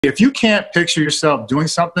If you can't picture yourself doing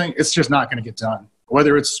something, it's just not going to get done.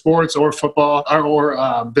 Whether it's sports or football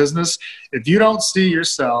or business, if you don't see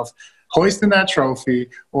yourself hoisting that trophy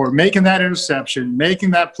or making that interception, making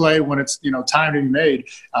that play when it's time to be made,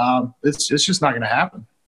 it's just not going to happen.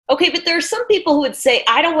 Okay, but there are some people who would say,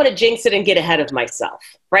 I don't want to jinx it and get ahead of myself,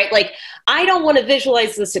 right? Like, I don't want to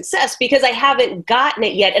visualize the success because I haven't gotten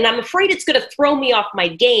it yet, and I'm afraid it's going to throw me off my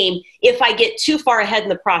game if I get too far ahead in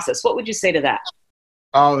the process. What would you say to that?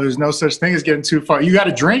 Oh, there's no such thing as getting too far. You got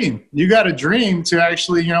to dream. You got to dream to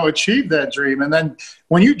actually, achieve that dream. And then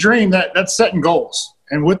when you dream, that's setting goals.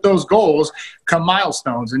 And with those goals come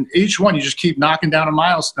milestones. And each one, you just keep knocking down a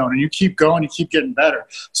milestone and you keep going, you keep getting better.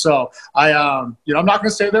 So I'm not going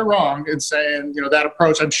to say they're wrong in saying, that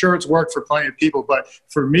approach. I'm sure it's worked for plenty of people. But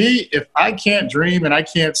for me, if I can't dream and I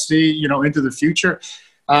can't see, into the future,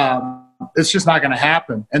 it's just not going to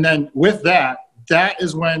happen. And then with that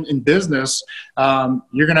is when in business,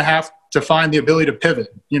 you're going to have to find the ability to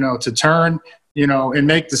pivot, to turn, and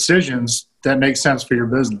make decisions that make sense for your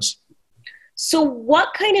business. So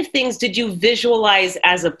what kind of things did you visualize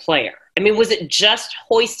as a player? I mean, was it just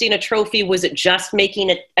hoisting a trophy? Was it just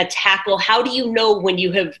making a tackle? How do you know when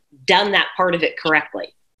you have done that part of it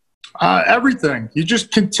correctly? Everything. You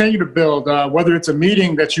just continue to build, whether it's a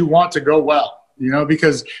meeting that you want to go well,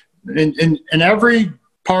 because in every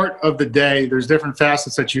part of the day, there's different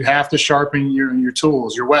facets that you have to sharpen your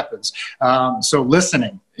tools, your weapons. So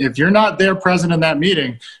listening, if you're not there present in that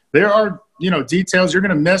meeting, there are details you're going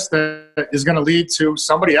to miss that is going to lead to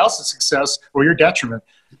somebody else's success or your detriment.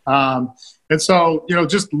 And so,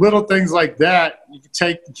 just little things like that, you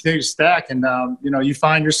can continue to stack and, you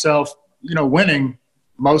find yourself, winning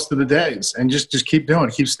most of the days and just keep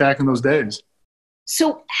stacking those days.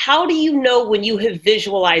 So how do you know when you have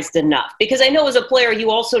visualized enough? Because I know as a player, you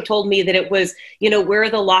also told me that it was, where are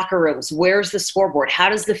the locker rooms? Where's the scoreboard? How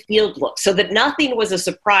does the field look? So that nothing was a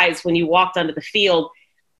surprise when you walked onto the field.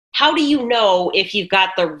 How do you know if you've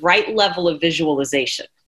got the right level of visualization?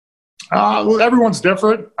 Well, everyone's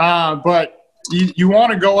different, but you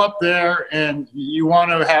want to go up there and you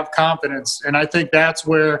want to have confidence. And I think that's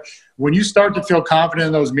where when you start to feel confident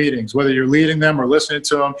in those meetings, whether you're leading them or listening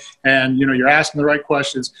to them and, you're asking the right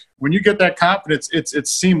questions, when you get that confidence,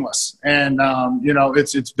 it's seamless. And,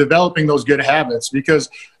 it's developing those good habits because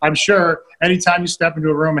I'm sure anytime you step into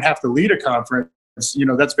a room and have to lead a conference,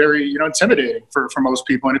 that's very, intimidating for most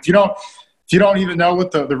people. And if you don't even know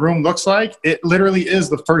what the room looks like, it literally is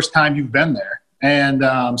the first time you've been there.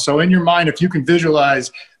 And so in your mind, if you can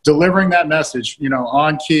visualize delivering that message,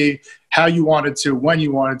 on key, how you wanted to, when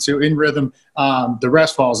you wanted to, in rhythm, the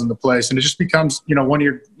rest falls into place. And it just becomes, one of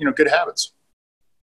your, good habits.